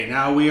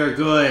Now we are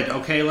good.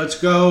 Okay, let's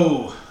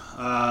go.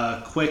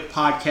 Quick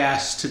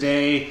podcast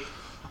today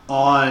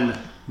on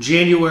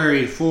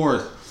January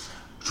 4th,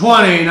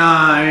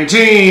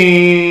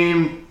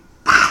 2019.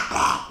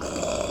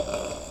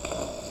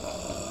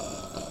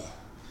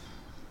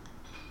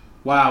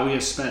 Wow, we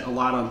have spent a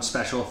lot on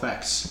special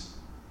effects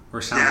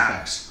or sound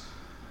effects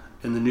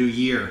in the new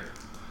year.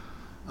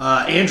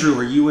 Andrew,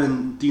 are you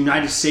in the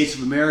United States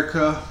of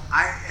America?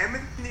 I am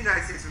in the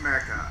United States of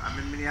America. I'm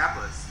in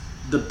Minneapolis.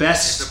 The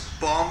best. It's a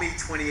balmy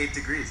 28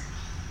 degrees.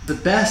 The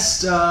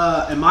best,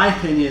 in my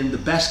opinion, the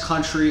best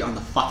country on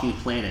the fucking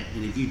planet.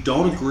 And if you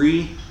don't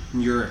agree,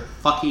 you're a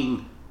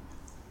fucking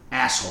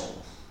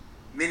asshole.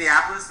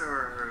 Minneapolis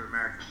or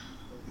America?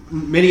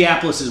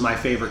 Minneapolis is my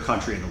favorite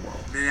country in the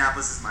world.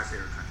 Minneapolis is my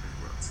favorite country in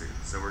the world too.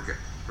 So we're good.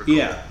 We're cool.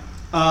 Yeah.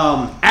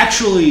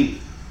 Actually,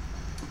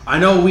 I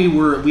know we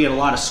had a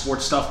lot of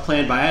sports stuff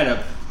planned,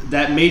 but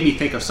that made me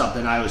think of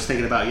something I was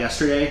thinking about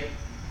yesterday.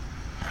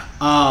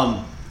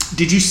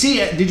 Did you see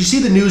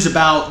the news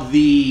about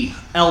the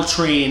L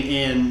train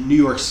in New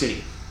York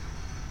City?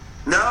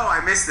 No, I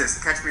missed this.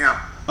 Catch me up.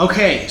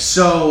 Okay,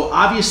 so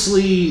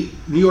obviously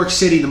New York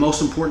City, the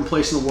most important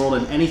place in the world,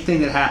 and anything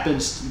that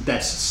happens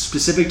that's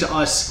specific to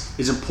us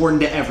is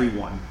important to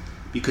everyone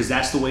because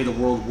that's the way the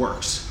world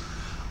works.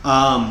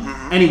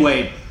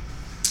 Anyway,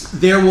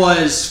 there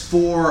was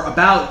for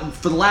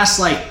the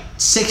last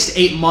 6 to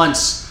 8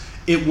 months,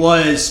 it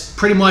was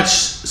pretty much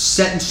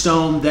set in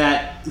stone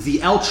that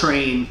the L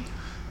train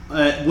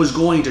was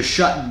going to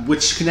shut,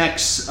 which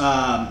connects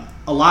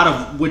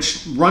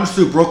which runs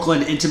through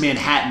Brooklyn into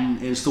Manhattan,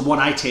 and it's the one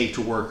I take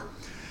to work.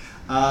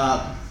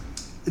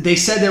 They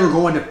said they were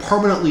going to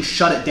permanently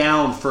shut it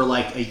down for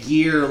a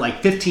year,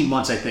 15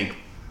 months, I think,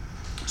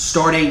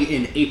 starting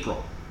in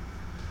April.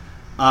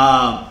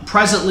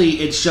 Presently,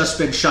 it's just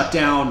been shut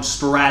down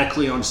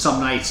sporadically on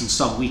some nights and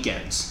some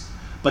weekends.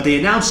 But they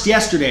announced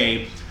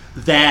yesterday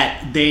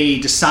that they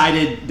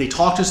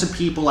talked to some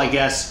people, I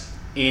guess,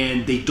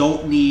 and they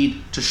don't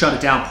need to shut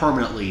it down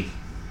permanently.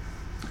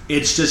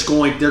 It's just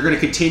they're going to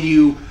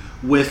continue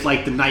with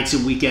the nights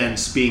and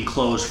weekends being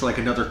closed for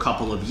another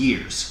couple of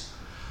years.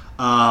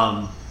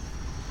 What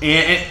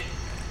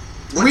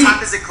time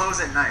does it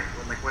close at night?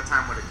 What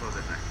time would it close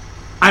at night?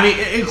 I mean,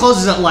 it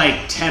closes at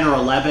 10 or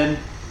 11.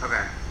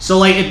 Okay.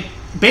 So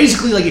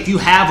basically if you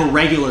have a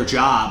regular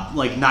job,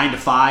 9 to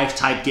 5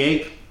 type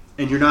gig,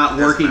 and you're not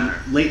working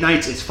late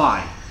nights, it's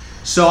fine.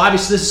 So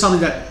obviously this is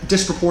something that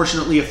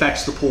disproportionately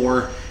affects the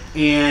poor,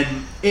 and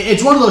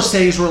it's one of those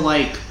things where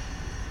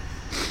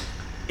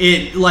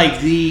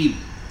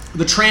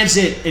the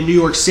transit in New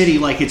York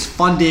City, it's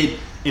funded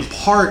in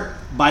part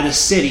by the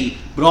city,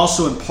 but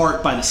also in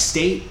part by the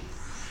state.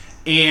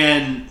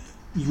 And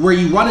where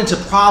you run into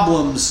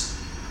problems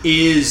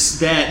is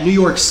that New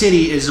York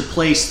City is a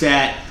place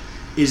that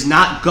is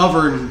not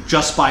governed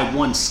just by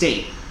one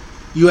state.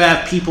 You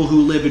have people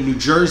who live in New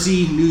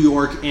Jersey, New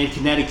York, and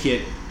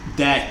Connecticut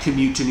that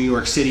commute to New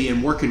York City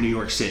and work in New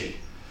York City.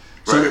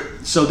 Right.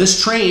 So this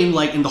train,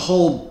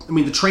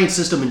 the train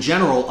system in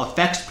general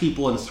affects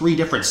people in 3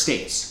 different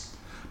states.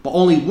 But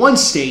only one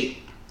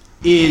state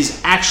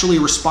is actually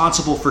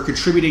responsible for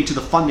contributing to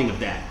the funding of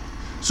that.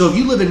 So if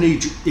you live in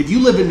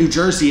New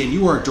Jersey and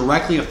you are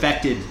directly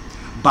affected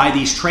by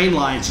these train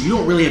lines, you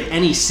don't really have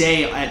any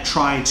say at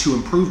trying to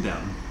improve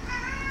them.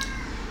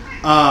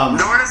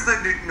 Nor does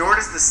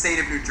the state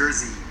of New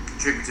Jersey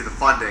contribute to the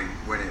funding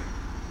when it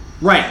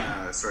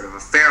sort of a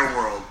fair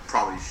world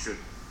probably should.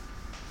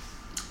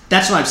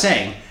 That's what I'm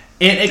saying.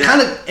 And it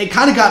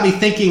kind of got me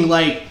thinking,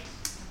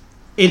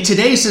 in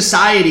today's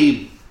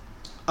society,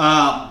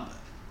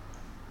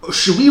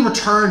 should we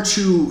return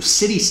to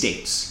city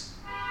states?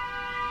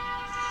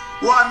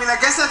 Well, I mean, I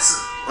guess that's.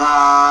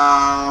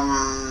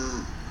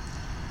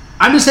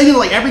 I'm just thinking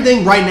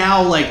everything right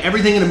now,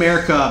 everything in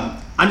America.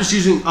 I'm just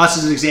using us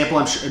as an example.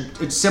 I'm sure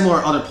it's similar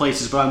in other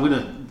places, but I'm going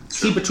to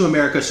keep it to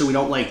America so we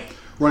don't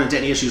run into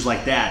any issues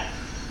like that.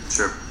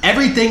 Sure.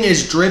 Everything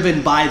is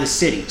driven by the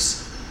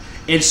cities.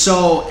 And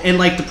so,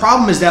 the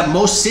problem is that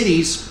most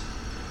cities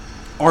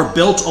are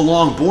built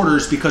along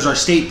borders because our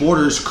state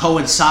borders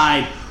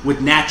coincide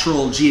with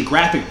natural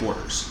geographic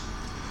borders.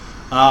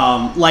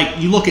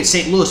 You look at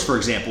St. Louis, for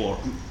example,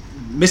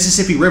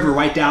 Mississippi River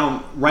right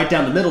down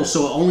the middle,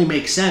 so it only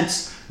makes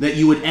sense that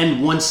you would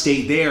end one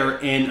state there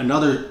and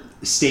another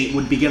state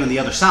would begin on the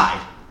other side.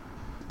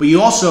 But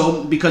you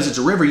also, because it's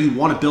a river, you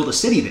want to build a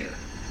city there.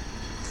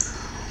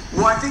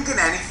 Well, I think in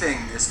anything,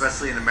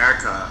 especially in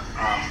America,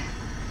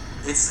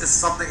 it's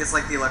something. It's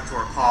like the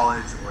Electoral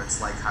College, or it's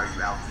like how you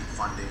allocate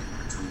funding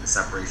between the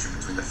separation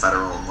between the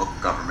federal and local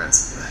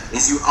governments.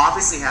 Is you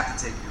obviously have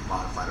to take new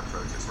modified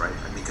approaches, right?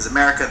 I mean, because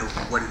America,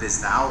 what it is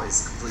now,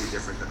 is completely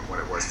different than what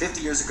it was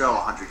 50 years ago,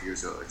 100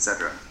 years ago,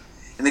 etc.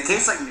 In the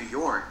case like New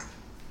York,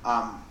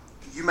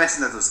 you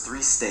mentioned that those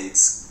 3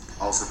 states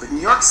also, but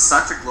New York's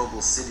such a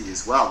global city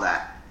as well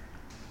that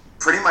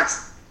pretty much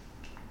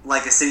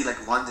like a city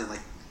like London,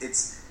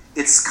 it's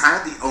kind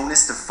of the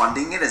onus of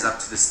funding it is up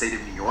to the state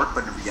of New York,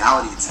 but in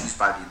reality, it's used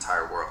by the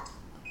entire world.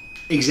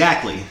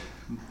 Exactly.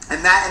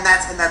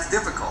 that's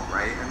difficult,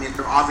 right? I mean,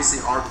 there obviously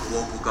are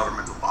global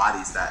governmental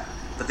bodies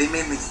but they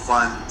mainly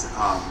fund.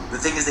 The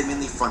thing is, they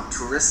mainly fund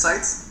tourist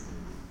sites,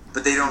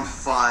 but they don't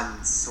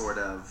fund sort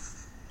of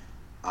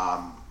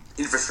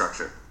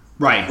infrastructure.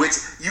 Right. Which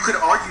you could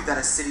argue that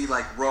a city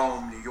like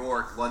Rome, New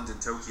York, London,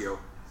 Tokyo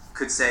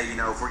could say,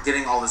 if we're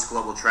getting all this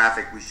global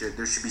traffic,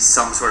 there should be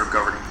some sort of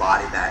governing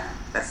body that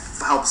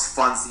helps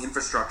funds the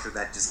infrastructure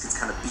that just gets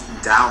kind of beaten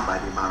down by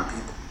the amount of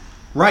people.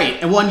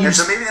 Right, and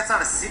so maybe that's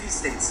not a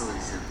city-state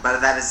solution, but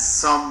that is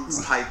some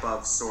type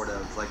of sort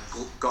of like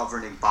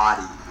governing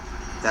body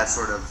that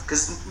sort of,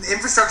 because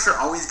infrastructure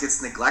always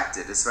gets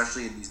neglected,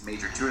 especially in these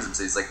major tourism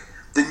cities. Like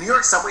the New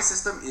York subway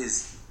system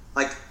is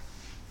like,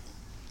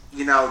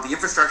 the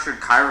infrastructure in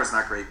Cairo is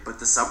not great, but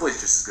the subway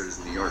is just as good as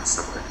the New York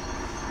subway.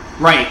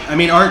 Right. I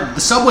mean, the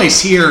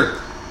subways here.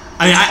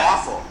 It's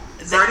awful.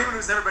 For anyone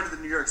who's never been to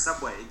the New York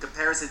subway, in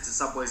comparison to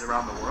subways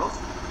around the world,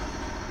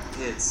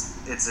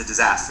 it's a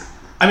disaster.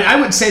 I mean, I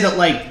would say that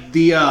like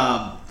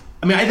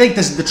I think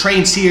the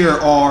trains here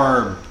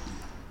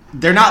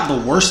they're not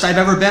the worst I've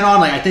ever been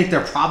on. Like, I think they're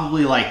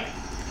probably like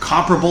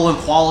comparable in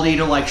quality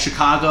to like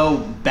Chicago,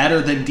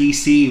 better than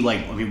DC.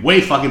 Like, I mean,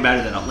 way fucking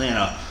better than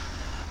Atlanta.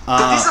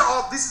 But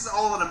this is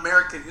all an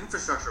American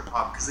infrastructure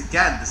problem, because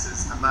again,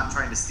 I'm not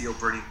trying to steal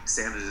Bernie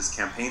Sanders'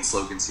 campaign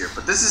slogans here,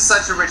 but this is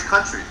such a rich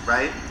country,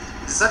 right?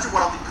 It's such a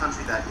wealthy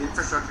country that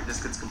infrastructure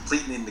just gets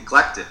completely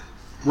neglected.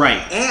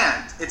 Right.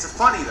 And it's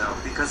funny though,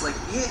 because like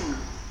in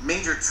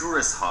major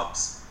tourist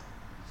hubs,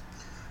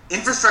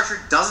 infrastructure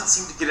doesn't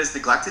seem to get as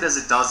neglected as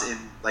it does in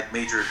like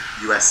major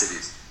US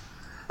cities.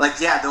 Like,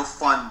 yeah, they'll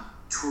fund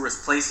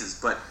tourist places,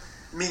 but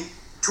I mean,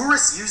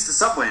 tourists use the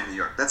subway in New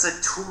York. That's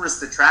a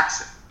tourist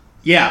attraction.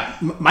 Yeah,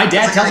 my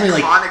dad tells me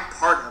like iconic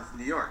part of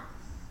New York.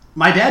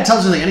 My dad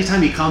tells me like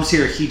anytime he comes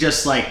here, he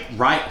just like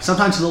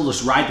sometimes he'll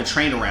just ride the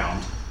train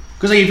around,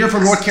 because like, if you're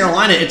from North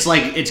Carolina, it's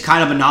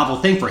kind of a novel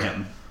thing for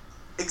him.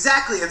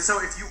 Exactly, and so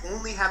if you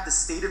only have the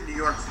state of New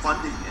York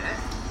funding it,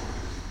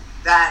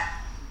 that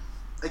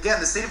again,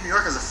 the state of New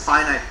York has a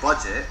finite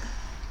budget,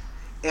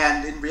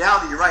 and in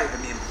reality, you're right.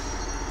 I mean,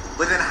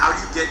 but then how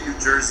do you get New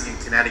Jersey and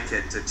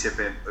Connecticut to chip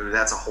in?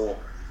 That's a whole.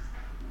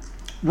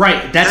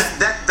 Right, that's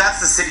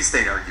the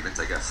city-state argument,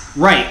 I guess.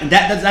 Right, and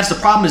that's the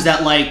problem, is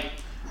that like,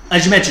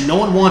 as you mentioned, no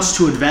one wants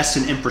to invest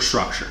in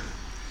infrastructure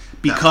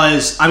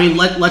because I mean,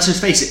 let's just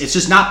face it, it's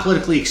just not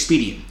politically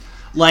expedient.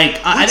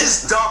 Like, which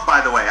is dumb, by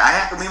the way.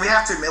 I mean, we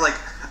have to admit, like,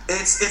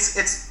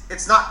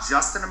 it's not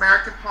just an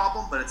American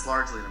problem, but it's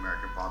largely an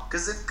American problem,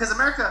 because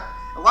America,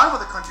 a lot of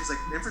other countries, like,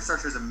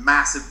 infrastructure is a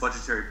massive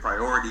budgetary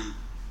priority,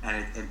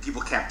 and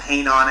people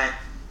campaign on it,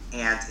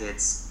 and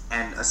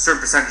a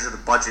certain percentage of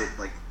the budget,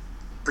 like.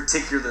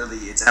 Particularly,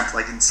 it's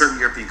like in certain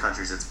European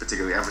countries, it's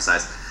particularly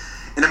emphasized.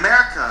 In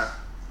America,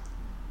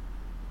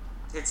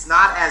 it's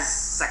not as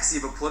sexy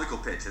of a political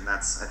pitch, and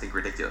that's, I think,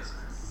 ridiculous.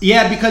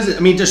 Yeah, because I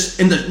mean,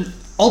 just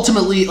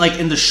ultimately, like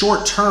in the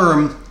short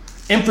term,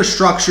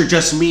 infrastructure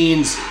just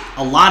means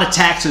a lot of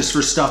taxes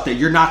for stuff that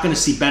you're not going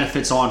to see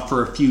benefits on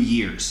for a few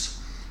years,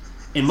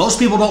 and most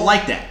people don't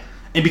like that.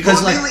 And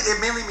because it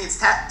mainly means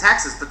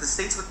taxes, but the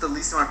states with the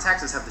least amount of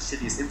taxes have the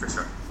shittiest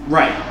infrastructure.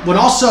 Right. But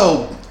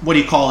also, what do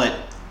you call it?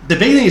 The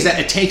big thing is that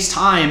it takes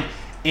time,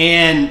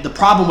 and the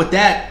problem with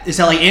that is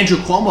that like Andrew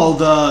Cuomo,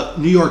 the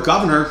New York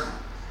governor,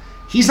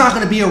 he's not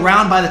going to be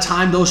around by the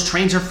time those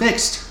trains are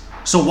fixed.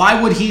 So why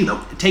would he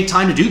take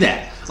time to do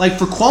that? Like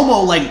for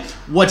Cuomo, like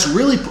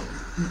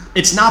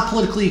it's not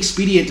politically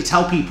expedient to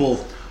tell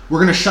people we're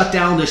going to shut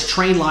down this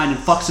train line and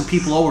fuck some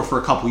people over for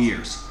a couple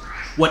years.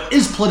 What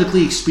is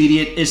politically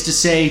expedient is to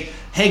say,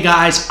 hey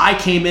guys, I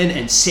came in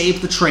and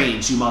saved the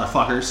trains, you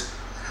motherfuckers.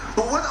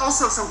 But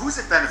so who's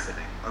it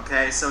benefiting?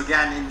 Okay, so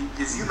again,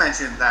 as you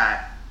mentioned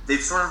that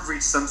they've sort of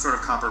reached some sort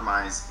of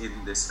compromise in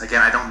this.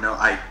 Again, I don't know.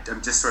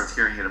 I'm just sort of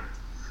hearing it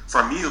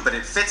from you, but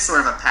it fits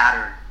sort of a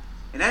pattern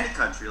in any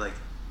country. Like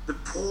the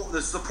poor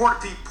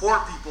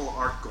people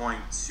are going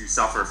to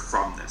suffer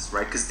from this,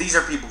 right? Because these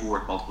are people who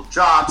work multiple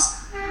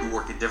jobs, who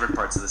work in different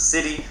parts of the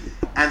city,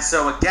 and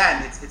so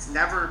again, it's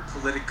never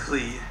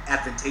politically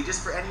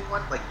advantageous for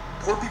anyone. Like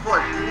people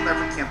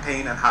never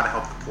campaign on how to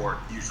help the poor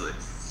usually.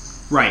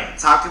 Right.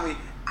 It's how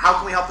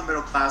can we help the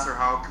middle class, or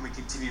how can we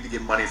continue to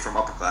get money from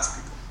upper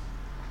class people?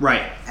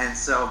 Right. And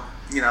so,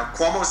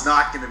 Cuomo's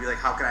not going to be like,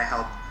 how can I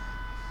help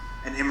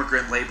an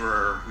immigrant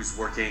laborer who's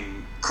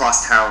working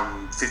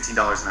cross-town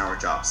 $15 an hour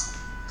jobs?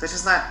 That's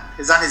just not,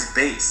 it's not his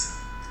base.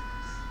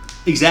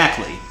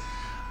 Exactly.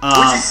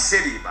 Which is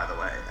shitty, by the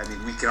way. I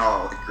mean, we can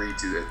all agree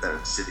to it that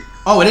it's shitty.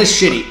 Oh, it is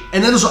shitty.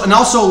 And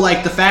also,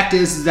 like, the fact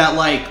is that,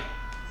 like,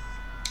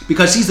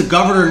 because he's the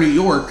governor of New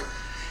York,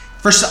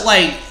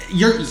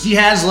 he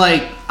has,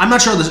 like, I'm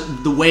not sure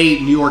the way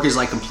New York is,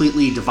 like,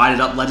 completely divided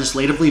up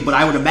legislatively, but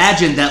I would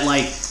imagine that,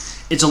 like,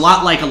 it's a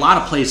lot like a lot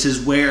of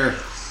places where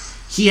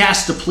he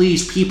has to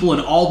please people in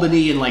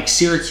Albany and, like,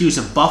 Syracuse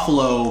and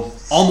Buffalo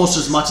almost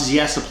as much as he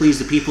has to please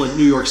the people in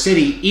New York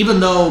City, even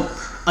though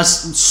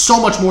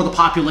so much more of the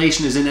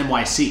population is in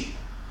NYC.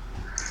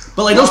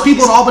 But, like, those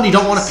people in Albany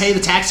don't want to pay the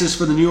taxes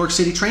for the New York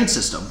City train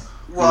system.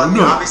 Well, I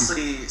mean,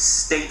 obviously,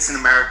 states in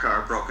America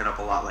are broken up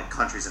a lot like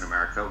countries in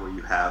America, where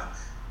you have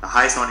the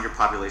highest amount of your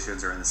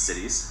populations are in the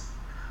cities,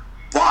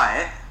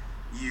 but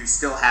you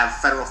still have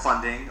federal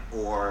funding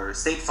or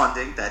state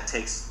funding that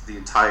takes the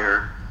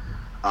entire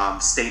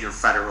state or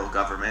federal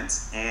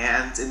government,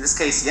 and in this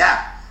case,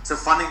 yeah. So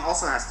funding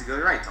also has to go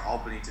right to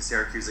Albany, to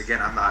Syracuse.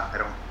 Again,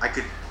 I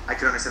could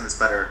understand this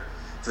better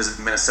if it was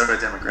a Minnesota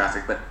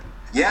demographic, but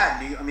yeah,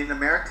 I mean,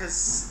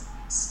 America's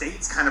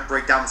states kind of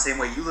break down the same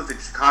way. You lived in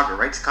Chicago,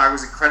 right?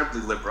 Chicago's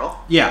incredibly liberal.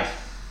 Yeah.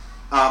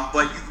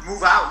 But you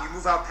move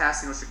out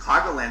past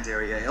Chicagoland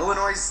area.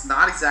 Illinois is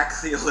not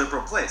exactly a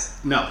liberal place.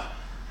 No.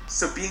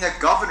 So being a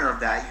governor of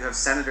that, you have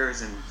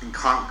senators and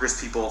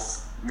Congress people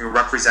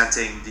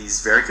representing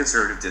these very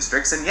conservative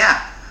districts, and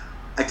yeah,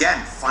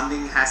 again,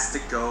 funding has to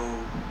go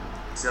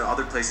to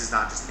other places,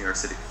 not just New York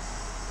City.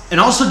 And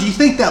also, do you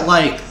think that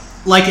like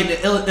in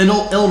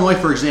Illinois,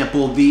 for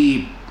example,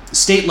 the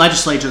state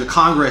legislature, the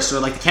Congress, or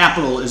like the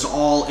Capitol is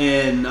all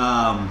in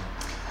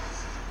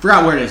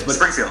forgot where it is, but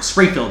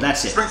Springfield,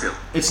 that's it. Springfield.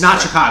 It's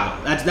not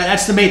Chicago.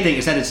 That's the main thing,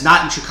 is that it's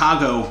not in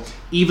Chicago,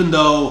 even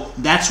though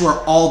that's where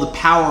all the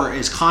power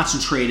is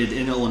concentrated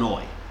in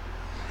Illinois.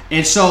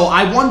 And so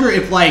I wonder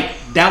if like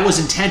that was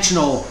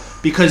intentional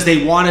because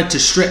they wanted to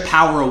strip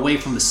power away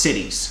from the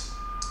cities.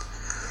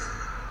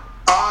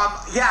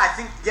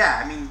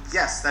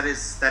 Yes, that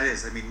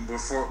is. I mean, we're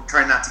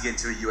trying not to get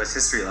into a U.S.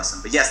 history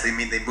lesson, but yes, they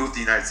moved the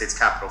United States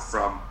Capitol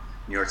from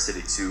New York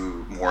City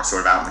to more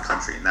sort of out in the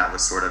country, and that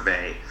was sort of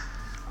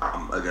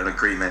an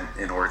agreement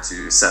in order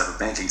to set up a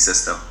banking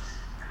system,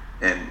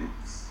 and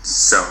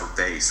so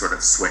they sort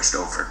of switched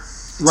over.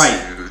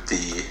 Right.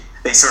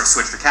 They sort of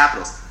switched the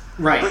capitals.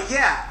 Right. But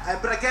yeah,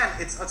 but again,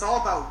 it's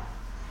all about.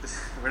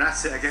 We're not.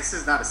 I guess this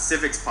is not a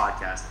civics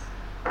podcast,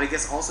 but I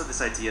guess also this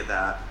idea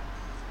that,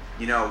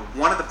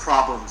 one of the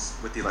problems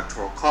with the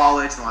Electoral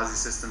College and a lot of these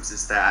systems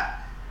is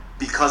that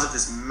because of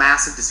this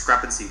massive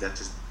discrepancy that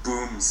just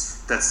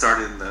booms, that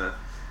started in the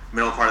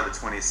middle part of the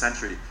 20th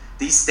century,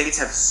 these states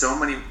have so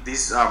many.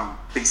 These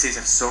big states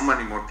have so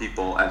many more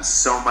people and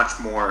so much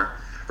more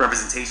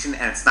representation,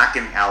 and it's not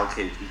getting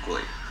allocated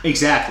equally.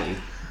 Exactly.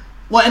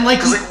 Well, and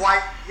because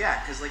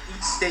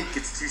each state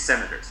gets 2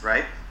 senators,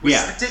 right? Which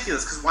is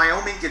ridiculous, because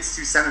Wyoming gets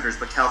 2 senators,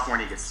 but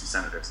California gets 2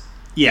 senators.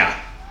 Yeah.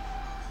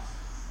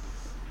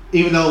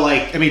 Even though,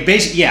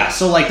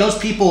 so, those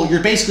people,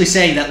 you're basically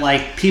saying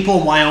that, people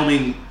in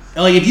Wyoming,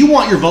 if you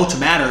want your vote to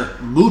matter,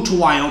 move to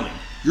Wyoming.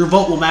 Your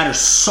vote will matter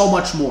so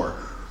much more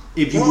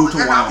if you move to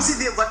Wyoming.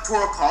 Obviously, the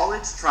Electoral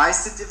College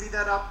tries to divvy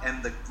that up,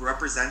 and the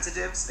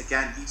representatives,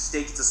 again, each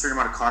state gets a certain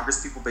amount of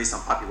Congress people based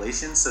on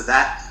population, so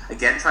that,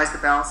 again, tries to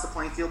balance the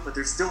playing field, but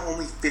there's still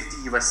only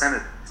 50 U.S.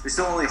 senators. There's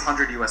still only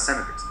 100 U.S.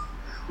 senators,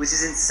 which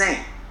is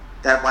insane.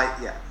 But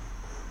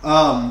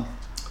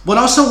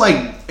also,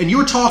 and you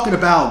were talking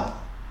about,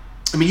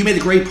 you made a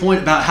great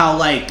point about how,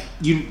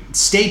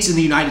 states in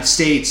the United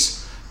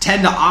States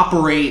tend to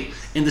operate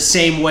in the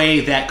same way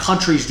that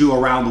countries do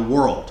around the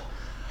world.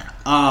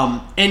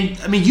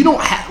 You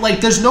don't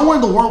have, there's nowhere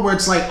in the world where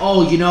it's I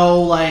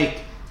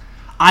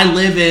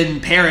live in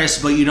Paris,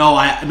 but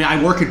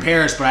I work in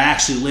Paris, but I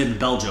actually live in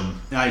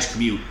Belgium and I just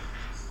commute.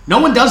 No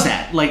one does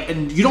that.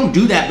 And you don't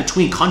do that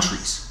between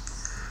countries.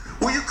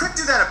 Well, you could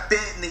do that a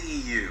bit in the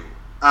EU,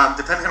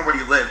 depending on where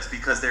you lived,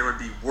 because there would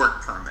be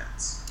work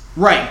permits.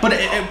 Right, but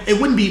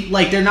it wouldn't be,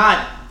 they're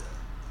not,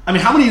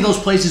 how many of those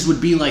places would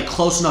be,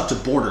 close enough to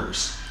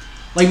borders?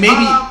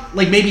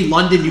 Maybe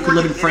London, you could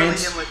live in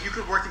France? You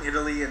could work in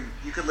Italy, and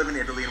you could live in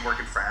Italy and work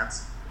in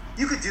France.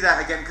 You could do that,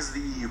 again, because of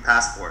the EU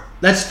passport.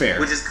 That's fair.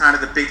 Which is kind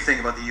of the big thing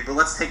about the EU. But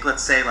let's say you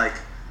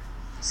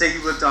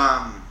lived,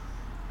 I'm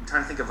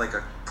trying to think of,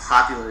 a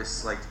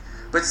populous,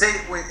 but say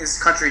it's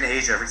a country in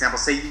Asia, for example,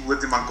 say you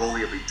lived in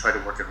Mongolia, but you tried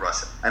to work in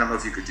Russia. I don't know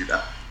if you could do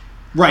that.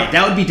 Right,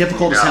 that would be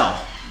difficult as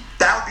hell.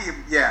 That would be,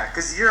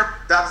 because that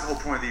was the whole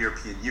point of the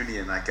European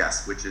Union, I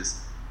guess, which is,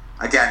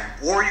 again,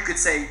 or you could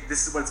say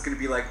this is what it's going to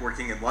be like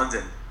working in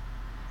London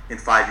in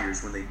 5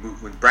 years when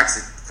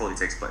Brexit fully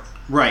takes place.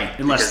 Right,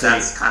 because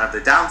that's kind of the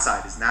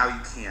downside, is now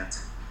you can't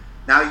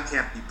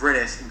be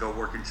British and go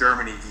work in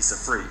Germany visa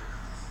free.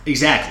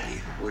 Exactly.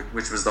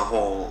 Which is the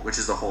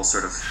whole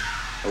sort of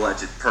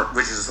alleged perk,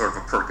 which is a sort of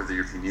a perk of the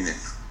European Union.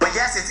 But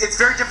yes, it's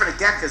very different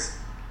again, because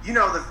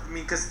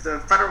because the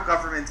federal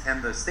government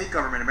and the state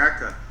government in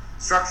America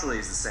structurally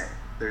is the same.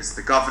 There's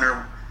the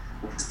governor,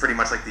 which is pretty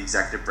much like the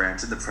executive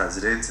branch, and the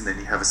president, and then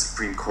you have a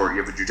Supreme Court,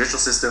 you have a judicial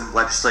system,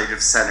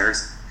 legislative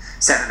senators,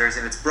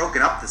 and it's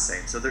broken up the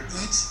same. So they're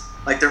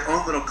each their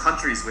own little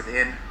countries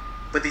within,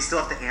 but they still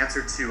have to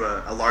answer to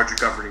a larger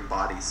governing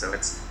body. So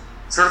it's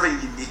sort of a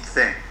unique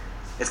thing.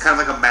 It's kind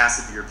of like a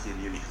massive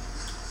European Union.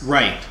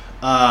 Right.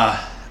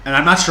 And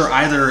I'm not sure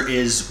either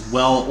is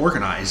well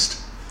organized.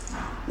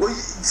 Well,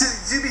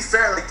 to be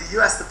fair, the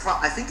U.S.,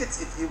 I think it's.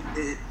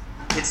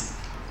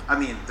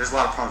 There's a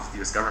lot of problems with the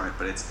U.S. government,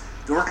 but it's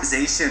the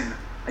organization.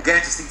 Again,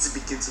 it just needs to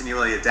be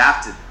continually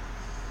adapted.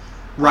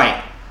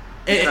 Right.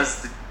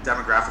 Because the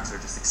demographics are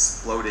just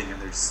exploding,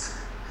 and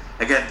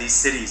these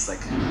cities,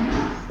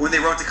 when they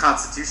wrote the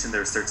Constitution, there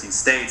was 13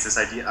 states. This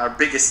idea, our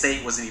biggest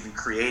state wasn't even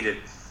created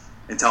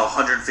until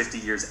 150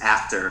 years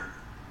after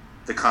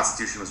the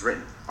Constitution was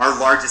written. Our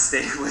largest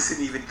state wasn't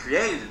even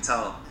created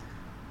until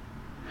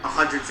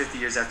 150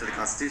 years after the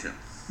Constitution.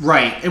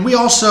 Right, and we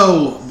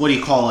also, what do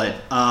you call it?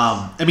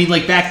 I mean,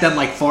 like back then,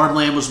 like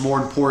farmland was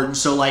more important,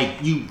 so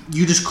like you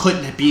just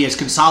couldn't be as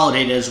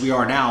consolidated as we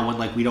are now when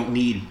like we don't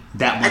need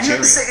that much area.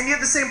 And you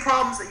have the same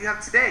problems that you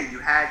have today. You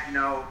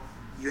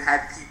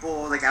had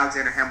people like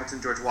Alexander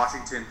Hamilton, George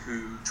Washington,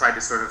 who tried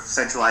to sort of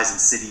centralize in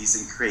cities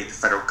and create the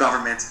federal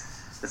government,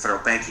 the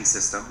federal banking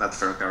system, not the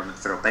federal government,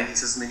 the federal banking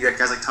system. And you had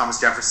guys like Thomas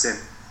Jefferson,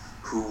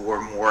 who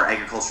were more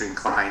agriculturally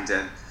inclined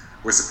and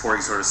were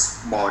supporting sort of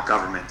smaller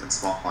government and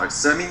smaller.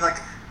 So I mean, like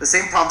the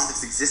same problems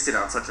just existed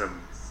on such a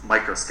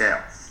micro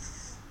scale.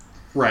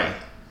 Right.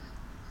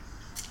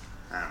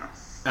 I don't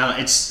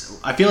know.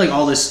 I feel like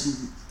all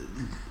this,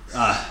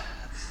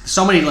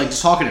 so many like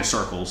just talking in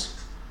circles.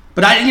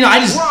 But I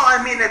just. Well,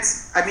 I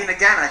mean,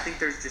 again, I think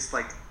there's just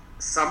like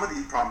some of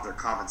these problems are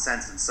common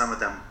sense, and some of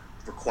them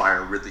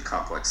require really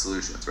complex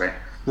solutions, right?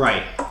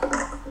 Right.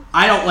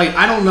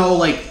 I don't know,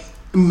 like,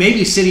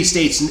 maybe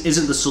city-states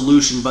isn't the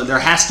solution, but there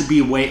has to be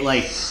a way,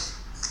 like,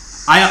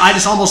 I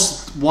just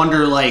almost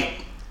wonder,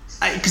 like,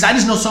 because I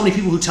just know so many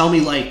people who tell me,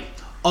 like,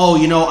 oh,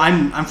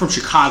 I'm from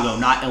Chicago,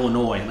 not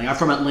Illinois. Like, I'm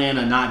from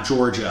Atlanta, not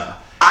Georgia.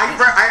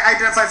 I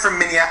identify from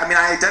Minneapolis. I mean,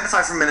 I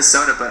identify from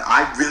Minnesota, but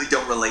I really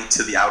don't relate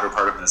to the outer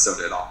part of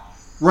Minnesota at all.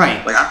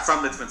 Right. Like, I'm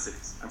from the Twin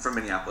Cities. I'm from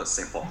Minneapolis,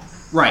 St. Paul.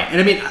 Right. And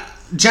I mean,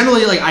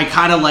 generally, like, I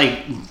kind of,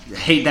 like,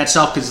 hate that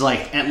stuff because,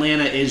 like,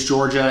 Atlanta is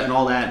Georgia and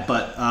all that,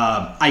 but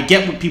I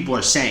get what people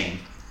are saying.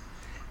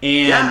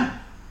 And, yeah.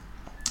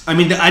 I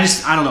mean, I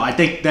don't know. I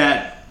think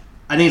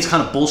it's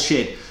kind of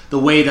bullshit the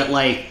way that,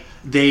 like,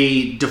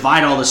 they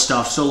divide all this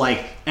stuff. So,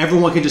 like,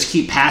 everyone can just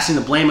keep passing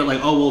the blame at,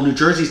 like, oh, well, New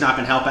Jersey's not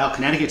going to help out.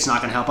 Connecticut's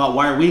not going to help out.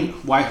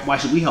 Why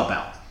should we help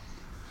out?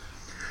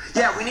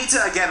 Yeah, we need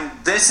to, again,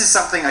 this is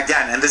something,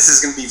 again, and this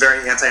is going to be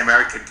very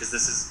anti-American because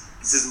this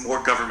is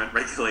more government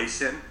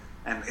regulation,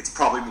 and it's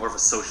probably more of a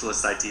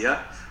socialist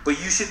idea. But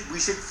we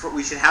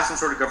should have some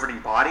sort of governing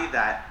body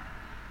that,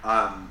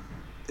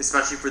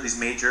 especially for these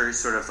major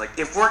sort of, like,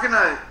 if we're going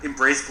to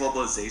embrace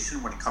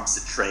globalization when it comes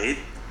to trade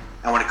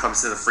and when it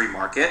comes to the free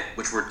market,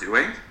 which we're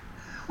doing,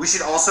 we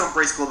should also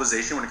embrace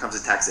globalization when it comes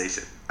to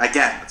taxation.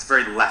 Again, that's a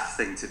very left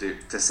thing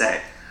to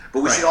say.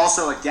 But we should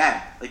also,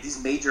 again, like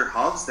these major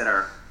hubs that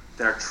are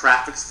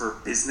traffics for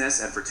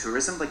business and for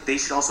tourism, like they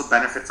should also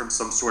benefit from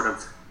some sort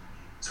of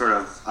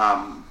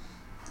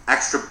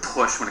extra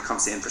push when it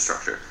comes to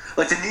infrastructure.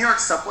 Like the New York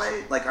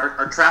subway, like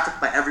are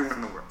trafficked by everyone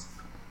in the world.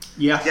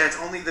 Yeah. Yeah, it's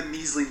only the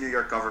measly New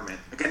York government.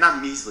 Again,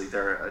 not measly,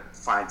 they're a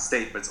fine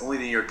state, but it's only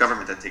the New York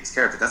government that takes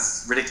care of it.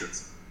 That's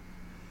ridiculous.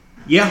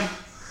 Yeah.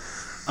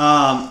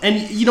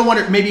 And you don't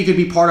wonder, maybe it could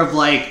be part of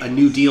like a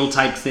New Deal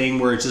type thing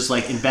where it's just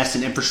like invest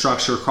in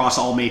infrastructure across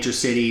all major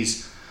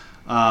cities.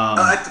 But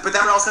that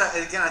would also,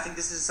 again, I think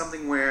this is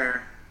something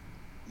where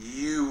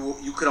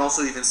you could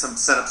also even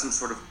set up some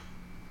sort of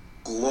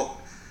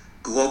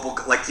global,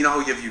 like, you know how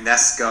you have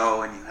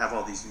UNESCO and you have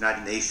all these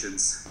United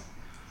Nations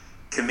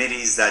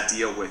committees that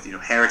deal with,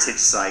 heritage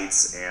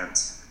sites and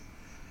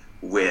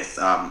with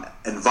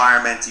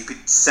environment. You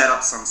could set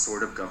up some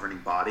sort of governing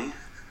body.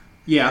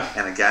 Yeah.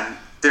 And again,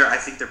 I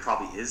think there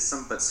probably is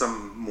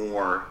some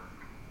more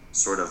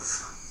sort of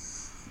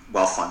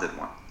well-funded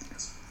one.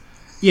 Yes.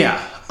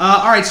 Yeah.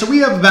 All right. So we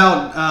have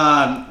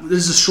about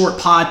this is a short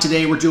pod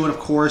today we're doing, of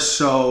course.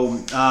 So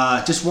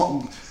just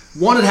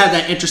wanted to have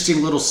that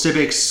interesting little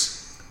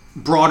civics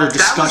broader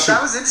discussion.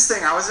 That was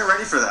interesting. I wasn't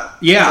ready for that.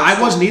 Yeah,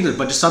 I wasn't either.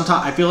 But just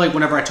sometimes I feel like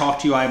whenever I talk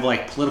to you, I have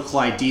like political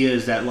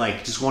ideas that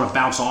like just want to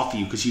bounce off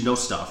you because you know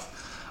stuff.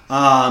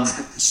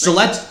 So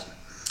let's.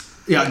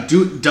 Yeah.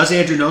 Does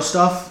Andrew know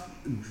stuff?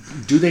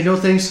 Do they know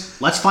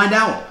things? Let's find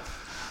out.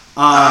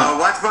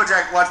 Watch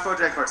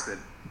BoJack Horseman.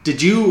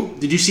 Did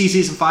you see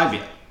season 5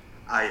 yet?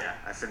 Yeah,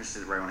 I finished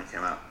it right when it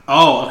came out.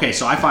 Oh, okay.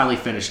 So I finally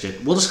finished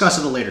it. We'll discuss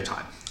it at a later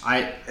time.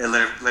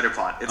 Later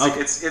pod. Okay.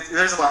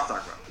 There's a lot to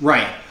talk about.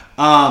 Right.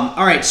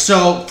 All right.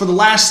 So for the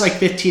last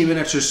 15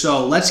 minutes or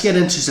so, let's get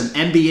into some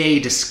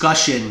NBA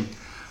discussion.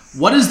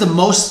 What is the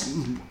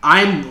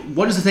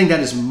thing that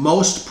is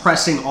most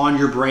pressing on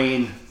your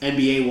brain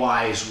NBA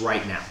wise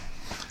right now?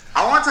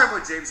 I want to talk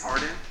about James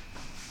Harden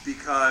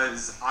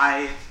because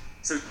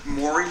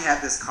Maury had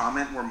this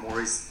comment where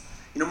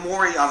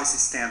Maury obviously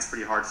stands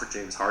pretty hard for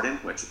James Harden,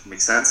 which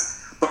makes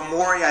sense. But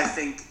Maury, I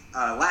think,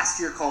 last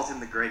year called him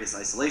the greatest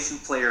isolation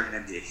player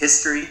in NBA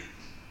history.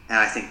 And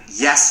I think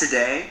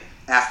yesterday,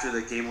 after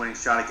the game-winning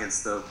shot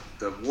against the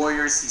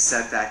Warriors, he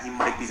said that he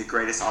might be the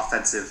greatest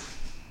offensive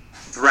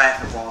threat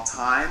of all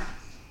time.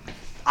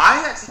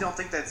 I actually don't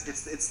think that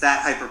it's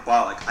that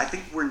hyperbolic. I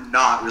think we're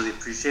not really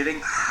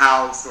appreciating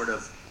how sort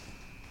of...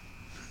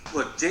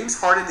 Look, James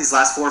Harden these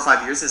last 4 or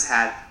 5 years has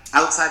had,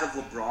 outside of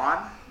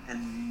LeBron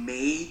and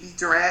maybe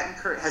Durant and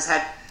Curry,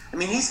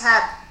 he's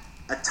had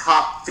a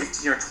top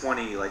 15 or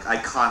 20, like,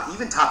 icon,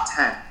 even top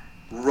 10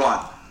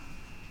 run.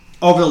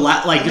 Over the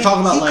you're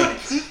talking about,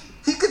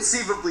 he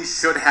conceivably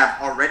should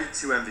have already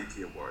 2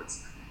 MVP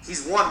awards.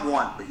 He's won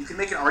one, but you can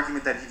make an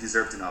argument that he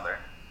deserved another.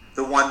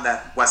 The one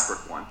that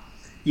Westbrook won.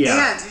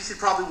 Yeah. And he should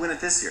probably win it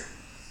this year.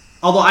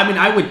 Although, I mean,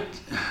 I would...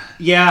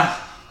 Yeah.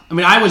 I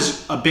mean, I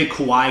was a big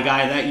Kawhi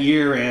guy that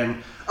year,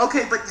 and...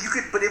 Okay,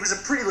 but it was a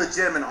pretty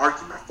legitimate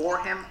argument for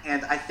him,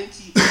 and I think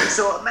he...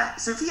 So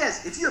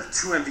if you have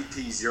 2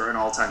 MVPs, you're an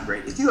all-time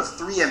great. If you have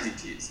 3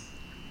 MVPs,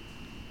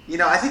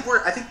 I think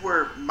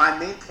my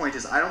main point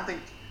is I don't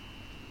think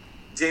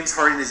James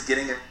Harden is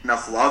getting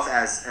enough love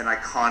as an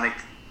iconic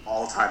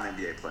all-time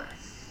NBA player.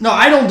 No,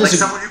 I don't disagree.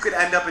 Like someone who could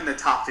end up in the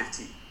top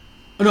 15.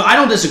 No, I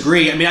don't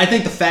disagree. I mean, I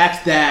think the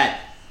fact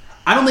that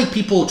I don't think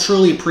people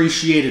truly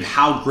appreciated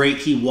how great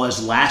he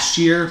was last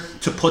year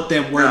to put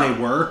them where they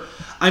were.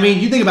 I mean,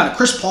 you think about it.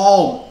 Chris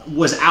Paul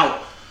was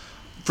out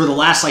for the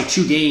last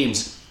 2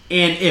 games,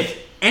 and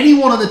if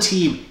anyone on the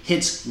team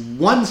hits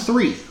 1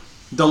 3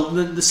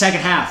 the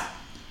second half,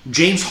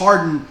 James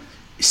Harden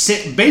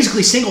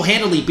basically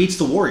single-handedly beats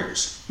the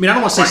Warriors. I mean, I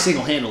don't want to say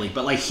single-handedly,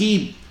 but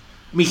he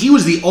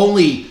was the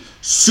only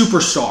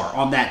superstar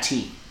on that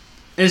team.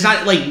 And it's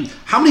not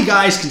how many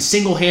guys can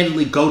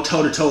single-handedly go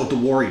toe-to-toe with the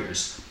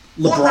Warriors?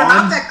 LeBron? Well, they're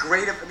not that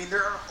great.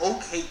 They're an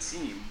okay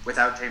team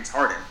without James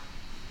Harden.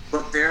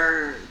 But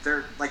they're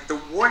like the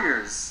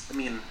Warriors.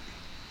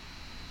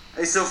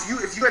 So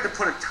if you had to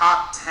put a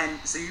top 10,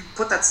 so you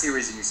put that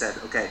series and you said,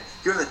 okay,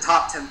 you're the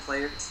top 10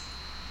 players.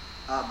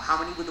 How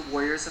many would the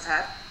Warriors have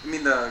had?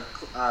 The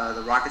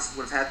Rockets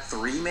would have had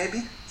 3,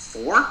 maybe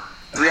 4,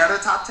 3 out of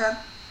the top 10.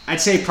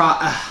 I'd say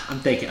I'm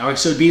thinking. All right,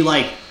 so it'd be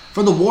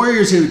from the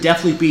Warriors, it would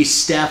definitely be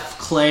Steph,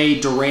 Clay,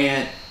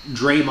 Durant,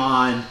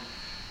 Draymond.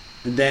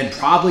 And then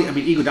probably,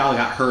 Iguodala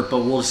got hurt, but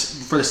we'll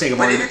just, for the sake of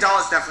argument. But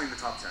Iguodala's definitely in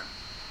the top 10.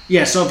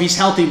 Yeah, so if he's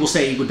healthy, we'll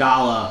say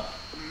Iguodala.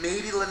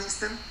 Maybe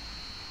Livingston?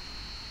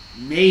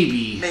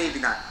 Maybe. Maybe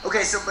not.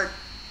 Okay, so, but...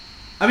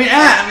 and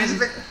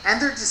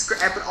they're just...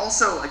 But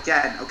also,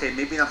 again, okay,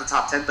 maybe not the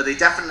top 10, but they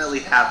definitely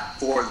have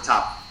 3 of the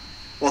top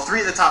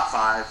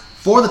 5.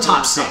 4 of the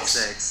top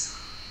 6.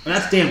 And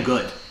that's damn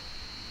good.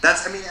 And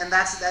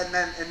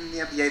then in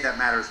the NBA that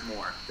matters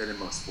more than in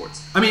most sports.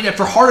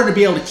 For Harden to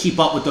be able to keep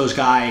up with those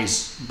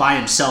guys by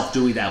himself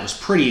doing that was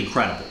pretty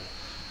incredible.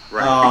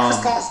 Right.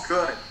 Chris Paul's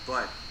good,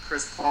 but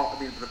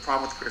the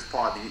problem with Chris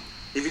Paul,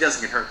 if he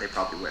doesn't get hurt, they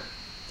probably win.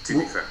 To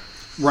be fair.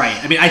 Right.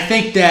 I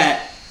think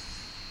that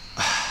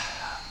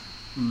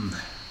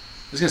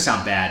this is gonna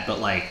sound bad,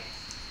 but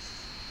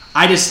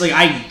I just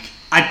I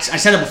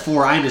said it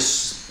before.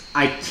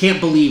 I can't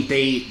believe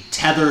they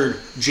tethered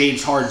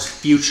James Harden's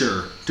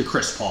future to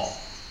Chris Paul.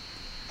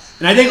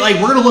 And I think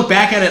we're going to look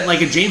back at it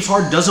if James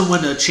Harden doesn't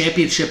win a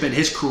championship in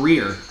his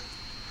career,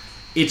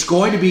 it's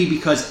going to be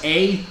because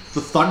A,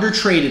 the Thunder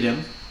traded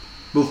him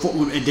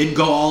before and didn't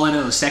go all in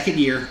on the second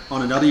year,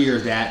 on another year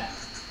of that,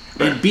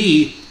 and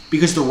B,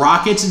 because the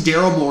Rockets and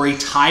Daryl Morey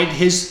tied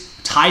his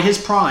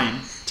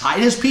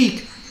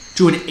peak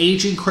to an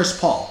aging Chris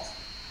Paul.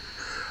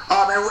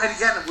 And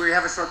again, we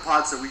have a short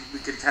pod, so we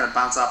could kind of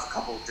bounce off a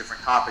couple of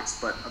different topics.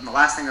 But the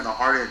last thing on the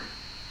Harden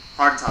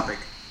topic,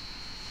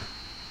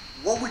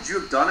 what would you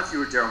have done if you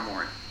were Daryl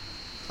Morey?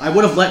 I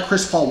would have let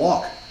Chris Paul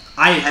walk.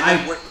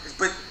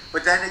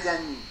 But then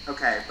again,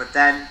 okay, but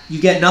then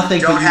you get nothing.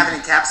 You don't have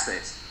any cap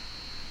space.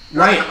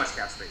 Right. Not much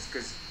cap space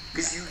because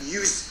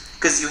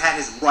you had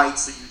his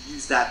rights, so you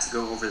used that to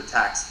go over the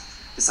tax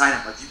to sign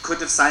him. You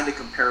couldn't have signed a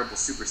comparable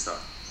superstar.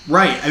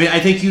 Right.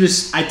 I think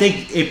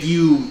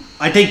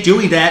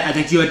doing that, I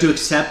think you had to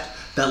accept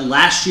that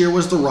last year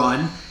was the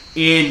run,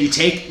 and you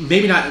take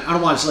maybe not. I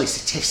don't want to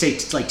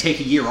take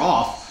a year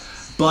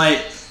off,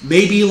 but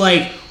maybe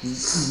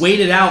wait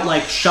it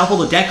out, shuffle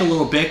the deck a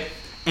little bit,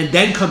 and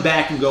then come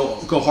back and go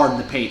hard in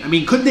the paint.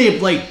 Could they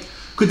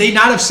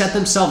not have set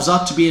themselves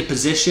up to be in a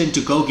position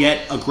to go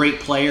get a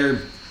great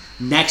player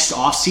next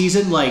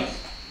offseason? Well,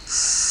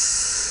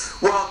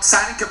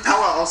 signing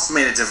Capella also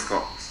made it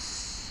difficult.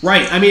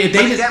 Right.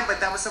 But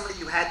that was somebody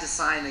you had to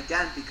sign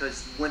again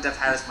because you wouldn't have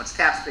had as much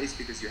cap space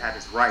because you had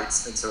his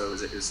rights, and so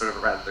it was sort of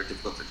a rather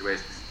difficult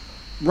situation.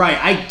 Right.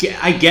 I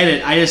get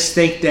it. I just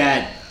think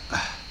that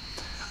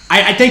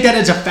I think that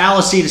it's a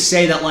fallacy to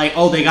say that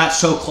they got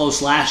so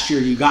close last year,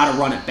 you got to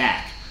run it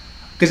back,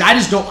 because I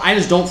just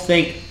don't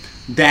think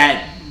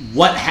that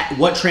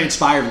what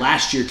transpired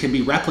last year can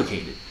be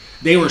replicated.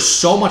 They were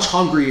so much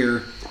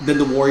hungrier than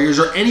the Warriors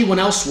or anyone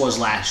else was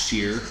last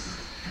year.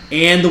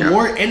 And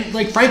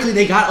frankly,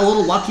 they got a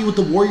little lucky with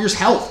the Warriors'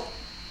 health.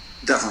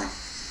 Definitely.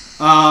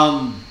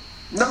 No,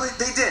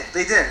 they did.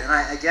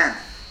 And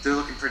they're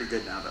looking pretty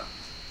good now, though.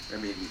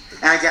 And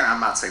again,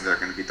 I'm not saying they're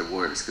going to beat the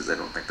Warriors because I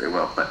don't think they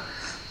will, but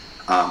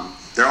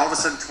they're all of a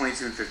sudden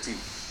 22-15.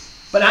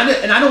 But I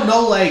don't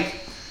know,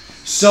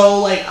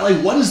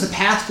 what is the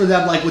path for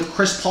them? With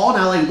Chris Paul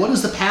now, what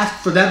is the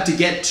path for them to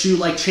get to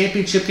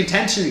championship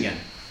contention again?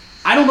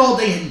 I don't know if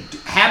they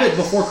have it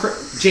before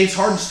James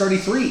Harden's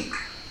 33.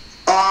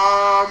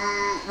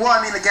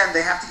 Again,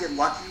 they have to get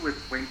lucky with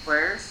wing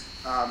players.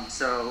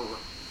 So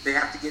they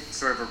have to get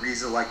sort of a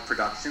Ariza-like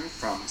production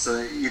from.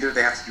 So either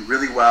they have to do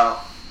really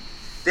well.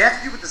 They have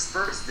to do what the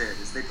Spurs did,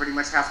 is they pretty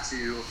much have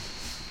to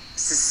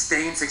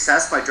sustain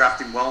success by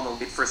drafting well in the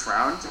late first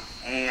round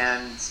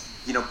and,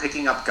 you know,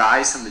 picking up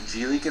guys from the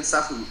G League and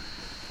stuff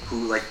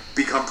who like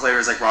become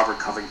players like Robert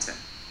Covington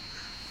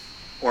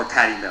or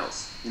Patty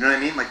Mills. You know what I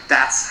mean? Like,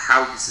 that's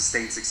how you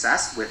sustain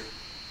success with.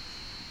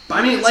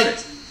 I mean, like,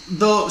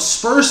 the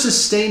Spurs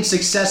sustained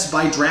success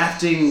by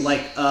drafting,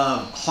 like, a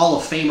Hall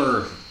of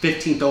Famer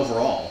 15th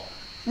overall.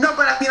 No,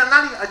 but I mean, I'm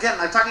not even, again,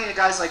 I'm talking to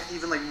guys like,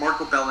 even like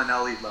Marco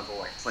Bellinelli level,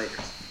 like, players.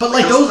 But,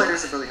 like, those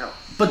players have really helped.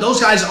 But those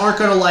guys aren't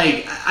going to,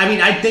 like, I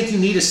mean, I think you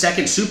need a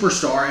second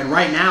superstar, and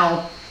right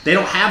now, they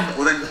don't have.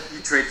 Well, then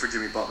you trade for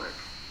Jimmy Butler,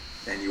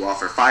 and you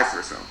offer 5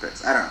 first-round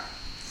picks. I don't know.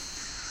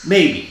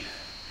 Maybe.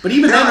 But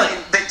even then, like, I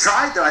mean, they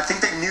tried though. I think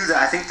they knew that.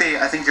 I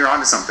think you're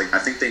onto something. I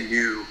think they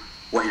knew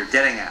what you're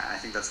getting at. I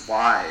think that's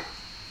why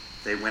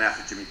they went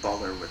after Jimmy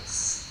Butler with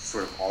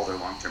sort of all their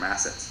long-term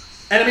assets.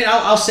 And I mean,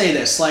 I'll say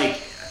this: like,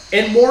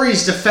 in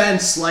Morey's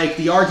defense, like,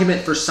 the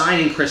argument for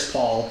signing Chris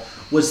Paul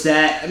was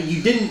that, I mean,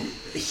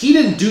 he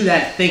didn't do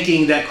that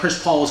thinking that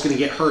Chris Paul was going to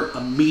get hurt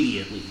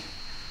immediately.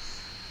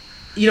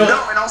 You know,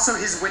 no, and also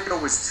his window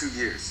was 2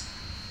 years.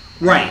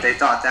 Right. They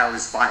thought that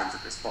was fine for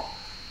Chris Paul.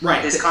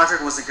 Right. His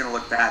contract wasn't going to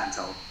look bad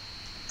until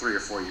 3 or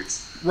 4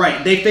 years.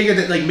 Right. They figured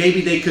that, like,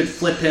 maybe they could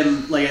flip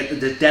him, like, at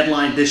the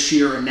deadline this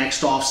year or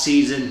next off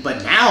season.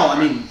 But now, I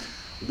mean,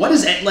 what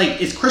is it?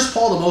 Like, is Chris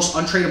Paul the most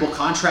untradeable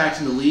contract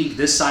in the league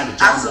this side of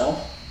John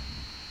Wall?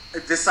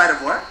 This side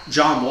of what?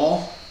 John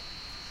Wall.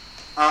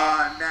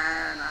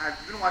 Man, have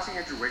you been watching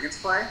Andrew Wiggins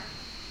play?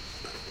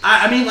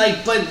 I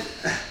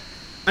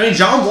mean,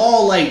 John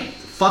Wall, like,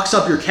 fucks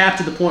up your cap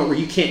to the point where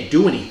you can't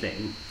do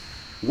anything.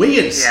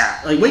 Wiggins,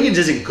 Wiggins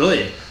isn't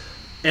good,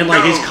 and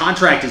like his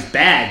contract is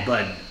bad.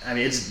 But I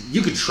mean,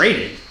 you could trade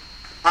it.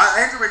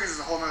 Andrew Wiggins is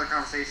a whole other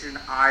conversation.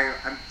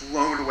 I'm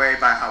blown away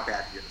by how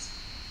bad he is.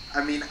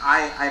 I mean,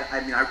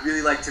 I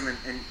really liked him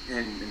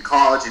in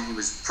college, and he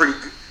was pretty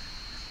good.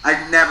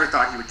 I never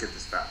thought he would get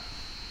this bad.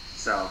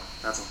 So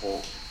that's a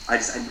whole. I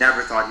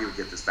never thought he would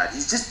get this bad.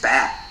 He's just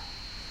bad.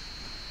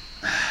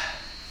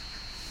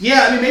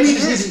 Yeah, I mean, maybe he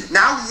is.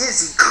 Now he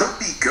is. He could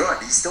be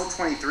good. He's still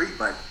 23,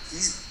 but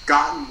he's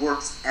gotten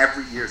worse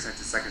every year since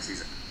his second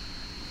season.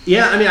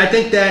 Yeah, I mean, I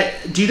think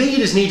that. Do you think you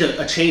just need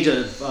a change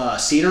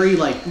of scenery?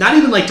 Like, not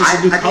even like just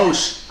a new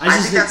coach. I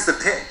think that's the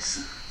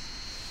pitch.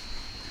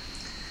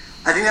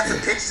 I think that's the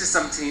pitch to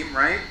some team,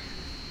 right?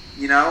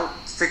 You know,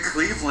 to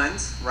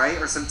Cleveland, right,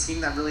 or some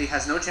team that really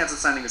has no chance of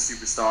signing a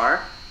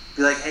superstar.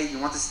 Be like, hey, you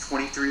want this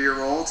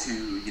 23-year-old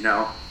who, you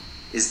know,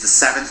 is the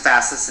 7th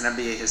fastest in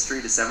NBA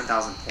history to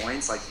 7,000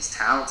 points? Like, he's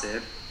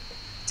talented.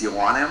 Do you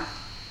want him?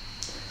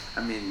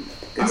 I mean,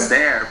 it's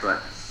there,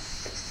 but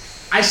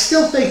I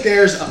still think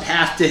there's a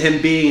path to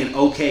him being an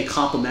okay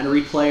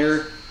complimentary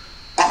player.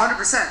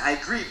 100%, I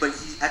agree, but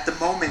at the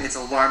moment, it's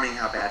alarming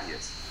how bad he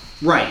is.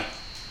 Right.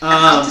 And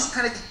how just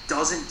kind of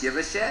doesn't give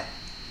a shit.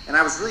 And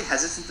I was really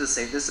hesitant to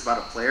say this about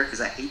a player because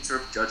I hate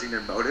sort of judging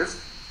their motives.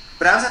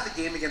 But I was at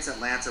the game against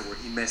Atlanta where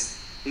he missed.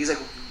 He's like,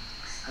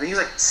 I think he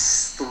was like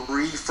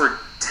 3 for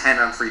 10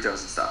 on free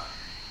throws and stuff.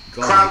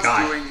 Oh,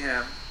 crowd's booing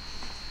him.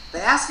 They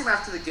asked him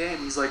after the game.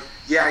 He's like,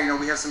 yeah, you know,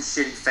 we have some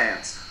shitty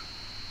fans.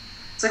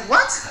 It's like,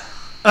 what?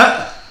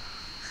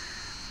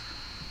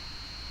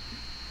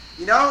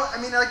 You know,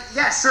 I mean, like,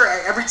 yeah, sure,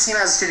 every team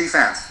has shitty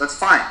fans. That's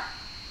fine.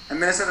 And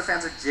Minnesota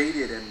fans are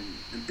jaded and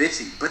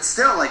bitchy. But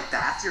still, like,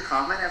 that's your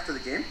comment after the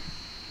game?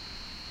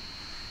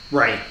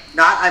 Right.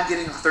 Not, I'm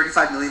getting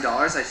 $35 million.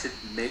 I should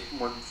make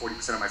more than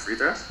 40% of my free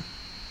throws?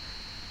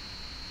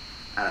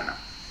 I don't know.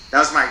 That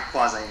was my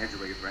quasi-Andrew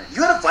Wiggins rant.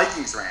 You had a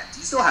Vikings rant. Do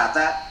you still have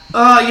that?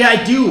 Yeah,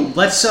 I do.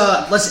 Let's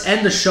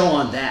end the show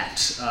on that.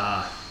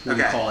 What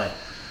do you call it?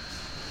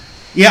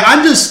 Yeah,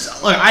 I'm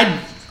just like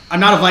I'm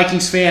not a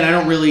Vikings fan. I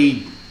don't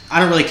really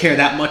care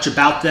that much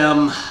about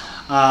them.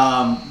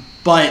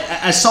 But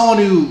as someone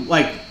who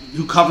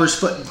covers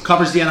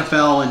the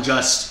NFL and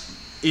just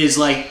is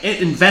like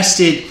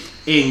invested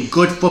in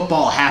good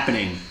football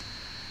happening,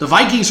 the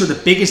Vikings are the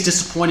biggest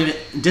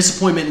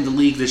disappointment in the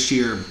league this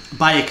year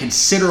by a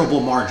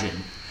considerable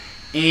margin.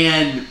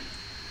 And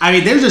I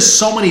mean, there's just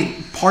so many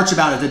parts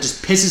about it that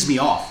just pisses me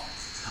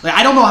off. Like,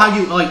 I don't know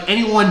how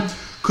anyone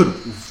could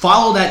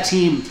follow that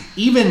team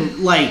even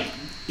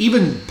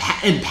in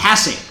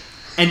passing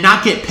and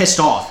not get pissed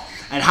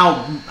off at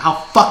how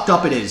fucked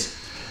up it is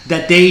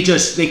that they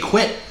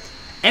quit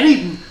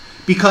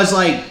because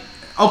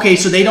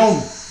so they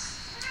don't,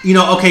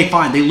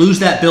 fine, they lose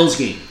that Bills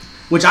game,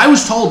 which I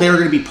was told they were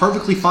going to be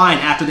perfectly fine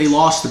after they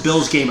lost the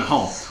Bills game at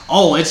home.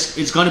 Oh,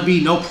 it's going to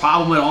be no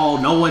problem at all.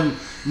 No one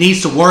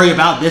needs to worry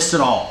about this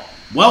at all.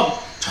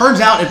 Well, turns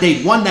out if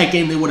they'd won that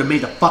game, they would have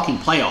made the fucking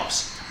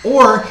playoffs.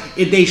 Or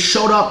if they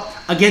showed up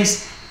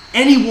against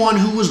anyone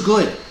who was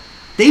good.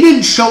 They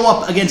didn't show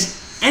up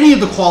against any of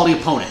the quality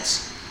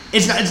opponents.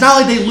 It's not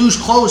like they lose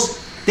close.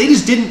 They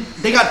just didn't.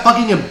 They got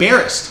fucking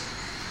embarrassed.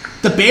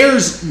 The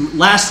Bears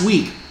last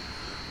week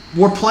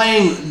were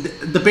playing.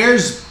 The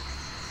Bears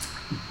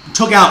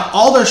took out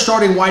all their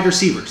starting wide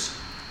receivers.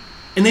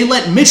 And they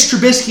let Mitch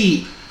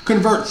Trubisky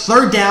convert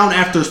third down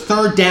after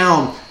third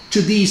down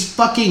to these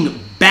fucking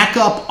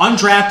backup,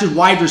 undrafted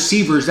wide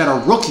receivers that are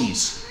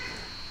rookies.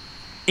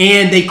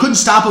 And they couldn't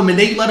stop them, and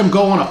they let them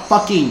go on a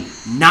fucking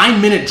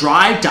 9-minute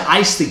drive to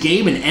ice the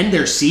game and end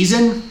their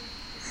season?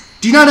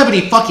 Do you not have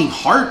any fucking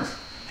heart?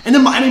 And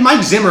then,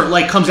 Mike Zimmer,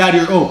 comes out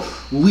here,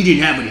 we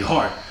didn't have any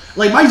heart.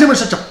 Mike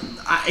Zimmer's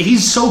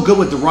he's so good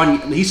with the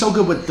run, he's so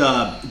good with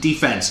the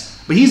defense,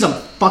 but he's a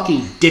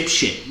fucking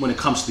dipshit when it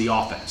comes to the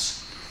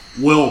offense.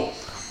 Well,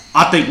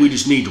 I think we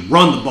just need to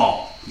run the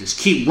ball. Just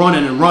keep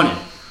running and running.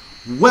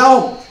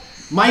 Well,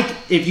 Mike,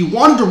 if you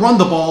wanted to run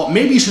the ball,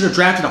 maybe you should have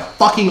drafted a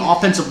fucking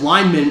offensive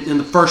lineman in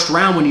the first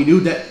round when you knew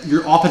that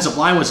your offensive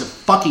line was a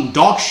fucking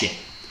dog shit.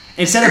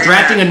 Instead of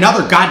drafting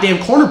another goddamn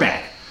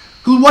cornerback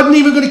who wasn't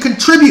even going to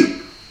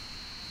contribute.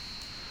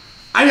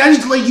 I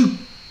just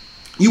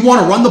you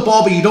want to run the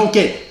ball, but you don't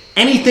get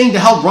anything to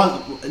help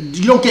run.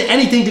 You don't get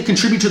anything to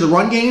contribute to the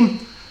run game.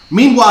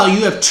 Meanwhile,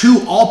 you have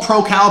 2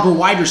 all-pro caliber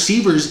wide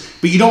receivers,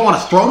 but you don't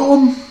want to throw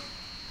to them.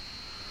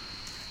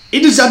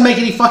 It just doesn't make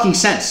any fucking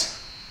sense.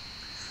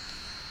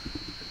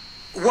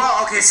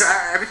 Well, okay, so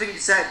everything you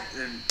said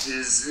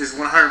is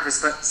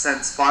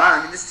 100% spot on.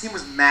 I mean, this team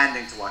was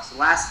maddening to watch. The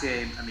last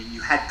game,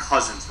 you had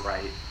Cousins,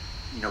 right?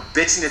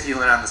 Bitching at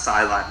Thielen on the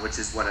sideline, which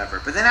is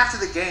whatever. But then after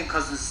the game,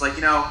 Cousins is like,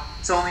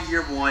 it's only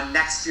year 1.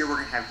 Next year we're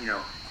going to have,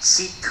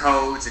 cheat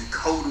codes and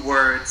code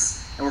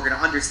words, and we're going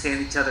to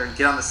understand each other and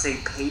get on the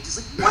same page. It's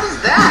like, what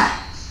is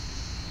that?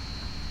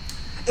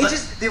 It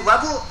just, the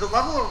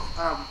level of,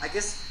 I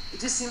guess, it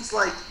just seems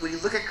like when you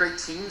look at great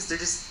teams, they're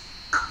just,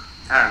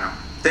 I don't know,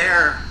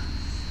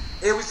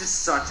 it was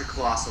just such a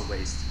colossal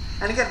waste.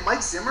 And again,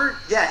 Mike Zimmer,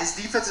 yeah, his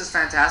defense is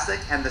fantastic,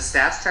 and the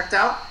stats checked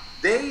out.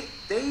 They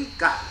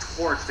got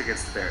torched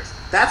against the Bears.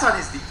 That's on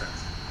his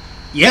defense.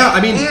 Yeah,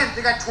 And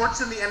they got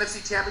torched in the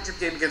NFC Championship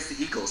game against the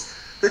Eagles.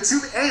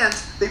 And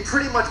they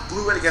pretty much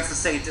blew it against the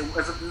Saints,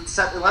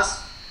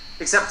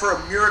 except for a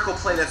miracle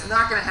play that's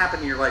not going to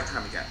happen in your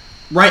lifetime again.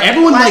 Right,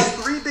 everyone last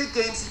 3 big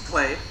games he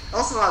played,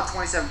 also allowed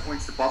 27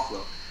 points to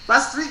Buffalo.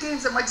 Last 3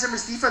 games that Mike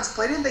Zimmer's defense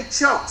played in, they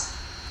choked.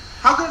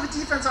 How good of a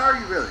defense are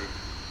you really?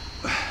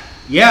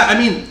 Yeah,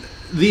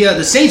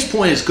 the Saints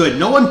point is good.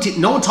 No one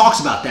talks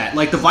about that.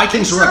 The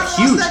Vikings were up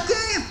huge. That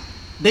game.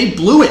 They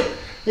blew it.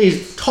 They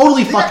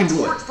totally fucking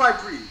blew it. They got torched by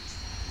Breeze.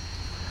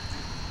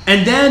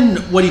 And then,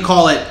 what do you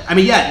call it?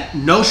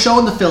 No show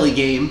in the Philly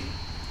game.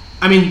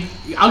 I'll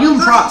give them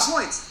props.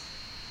 Points.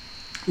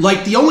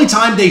 The only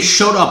time they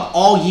showed up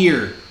all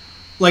year,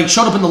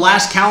 showed up in the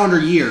last calendar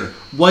year,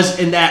 was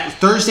in that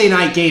Thursday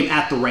night game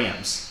at the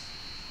Rams.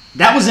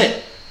 That was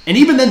it. And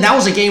even then, that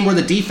was a game where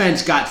the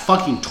defense got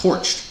fucking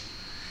torched.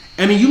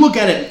 You look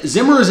at it,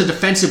 Zimmer is a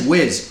defensive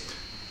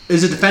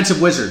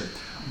wizard.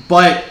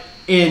 But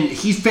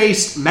he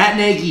faced Matt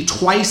Nagy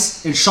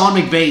twice and Sean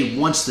McVay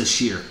once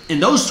this year. In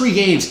those 3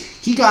 games,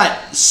 he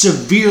got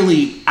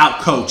severely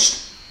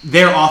outcoached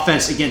their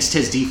offense against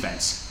his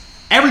defense.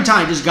 Every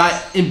time, just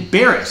got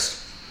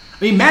embarrassed.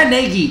 Matt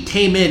Nagy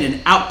came in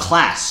and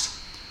outclassed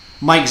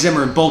Mike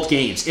Zimmer in both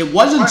games. It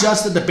wasn't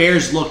just that the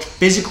Bears looked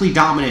physically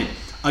dominant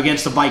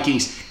against the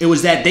Vikings. It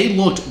was that they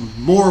looked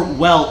more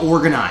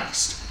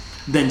well-organized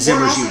than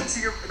Zimmer's unit.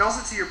 And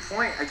also to your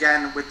point,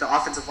 again, with the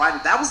offensive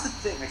lineman, that was the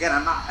thing. Again,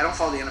 I don't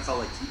follow the NFL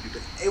like you do,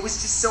 but it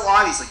was just so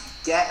obvious. You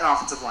get an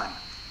offensive lineman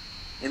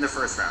in the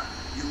first round.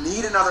 You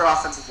need another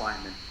offensive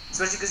lineman,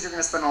 especially because you're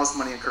going to spend all this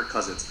money on Kirk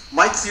Cousins.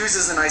 Mike Hughes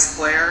is a nice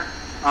player.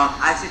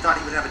 I actually thought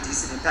he would have a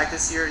decent impact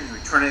this year. He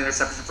returned an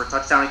interception for a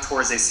touchdown. He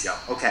tore his ACL.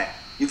 Okay,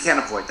 you can't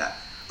avoid that.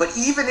 But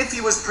even if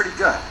he was pretty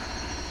good,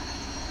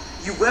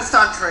 you whiffed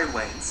on Trey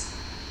Waynes.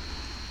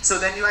 So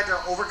then you had to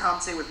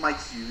overcompensate with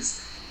Mike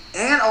Hughes.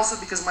 And also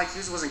because Mike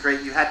Hughes wasn't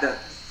great, you had to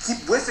keep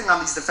whiffing on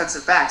these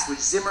defensive backs, which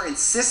Zimmer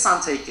insists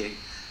on taking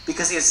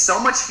because he has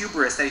so much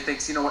hubris that he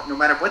thinks, you know what, no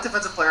matter what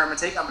defensive player I'm going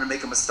to take, I'm going to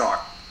make him a star.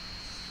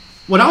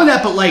 Well, not only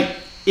that, but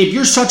if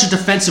you're such a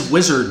defensive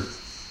wizard,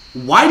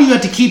 why do you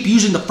have to keep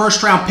using the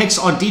first-round picks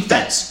on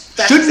defense?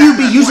 Shouldn't you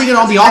be using it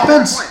on the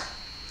offense?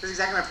 That's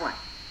exactly my point.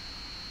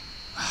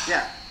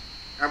 Yeah.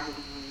 I'm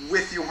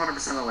with you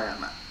 100% of the way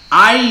on that.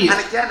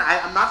 And again,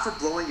 I'm not for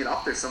blowing it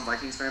up. There's some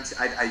Vikings fans.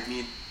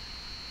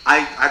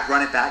 I'd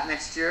run it back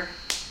next year.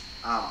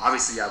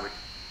 Obviously, I would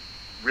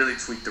really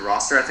tweak the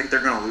roster. I think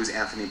they're going to lose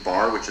Anthony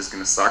Barr, which is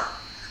going to suck.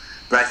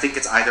 But I think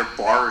it's either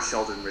Barr or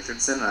Sheldon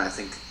Richardson, and I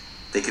think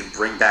they can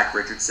bring back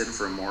Richardson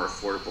for a more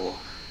affordable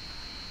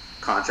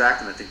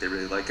contract, and I think they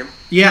really like him.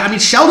 Yeah,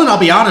 Sheldon, I'll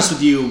be honest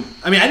with you.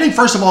 I think,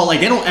 first of all, they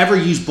don't ever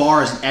use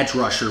Barr as an edge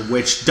rusher,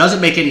 which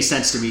doesn't make any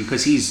sense to me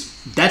because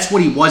that's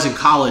what he was in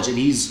college, and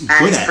he's good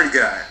at it. He's pretty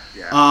good at it.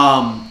 Yeah.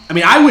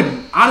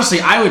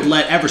 I would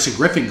let Everson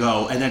Griffin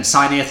go and then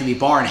sign Anthony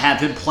Barr and have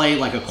him play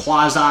a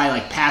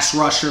quasi pass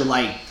rusher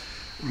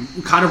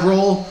kind of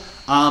role.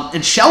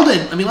 And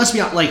Sheldon, let's be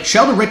honest,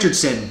 Sheldon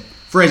Richardson,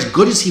 for as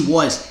good as he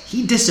was,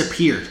 he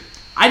disappeared.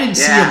 I didn't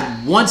see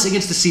him once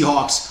against the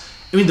Seahawks.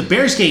 The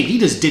Bears game, he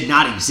just did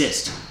not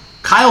exist.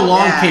 Kyle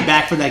Long came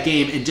back for that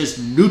game and just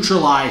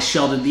neutralized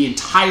Sheldon the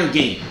entire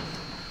game.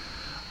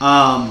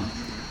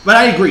 But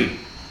I agree.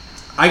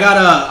 I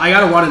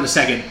gotta run in a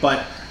second,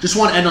 but just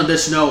want to end on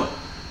this note.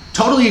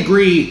 Totally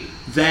agree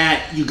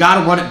that you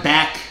got to run it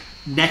back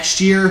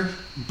next year,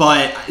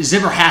 but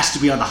Zimmer has to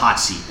be on the hot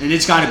seat, and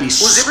it's got to be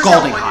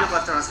scalding hot. Zimmer's got 1 year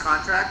left on his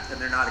contract,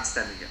 and they're not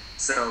extending it.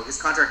 So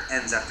his contract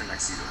ends after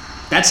next season.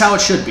 That's how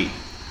it should be.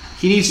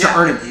 He needs to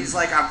earn it. He's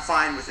like, I'm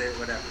fine with it,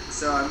 whatever.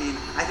 So, I mean,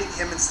 I think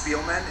him and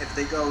Spielman,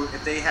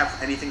 if they have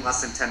anything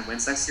less than 10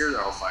 wins next year,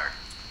 they're all fired.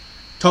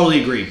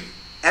 Totally agree.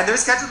 And their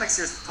schedule next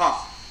year is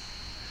tough.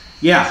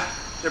 Yeah.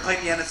 They're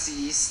playing the NFC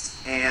East,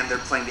 and they're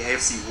playing the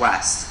AFC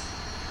West.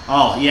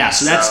 Oh, yeah,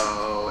 so that's...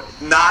 So,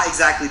 not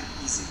exactly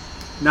easy.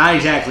 Not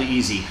exactly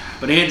easy.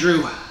 But,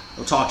 Andrew,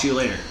 we'll talk to you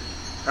later.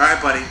 All right,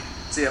 buddy.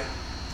 See ya.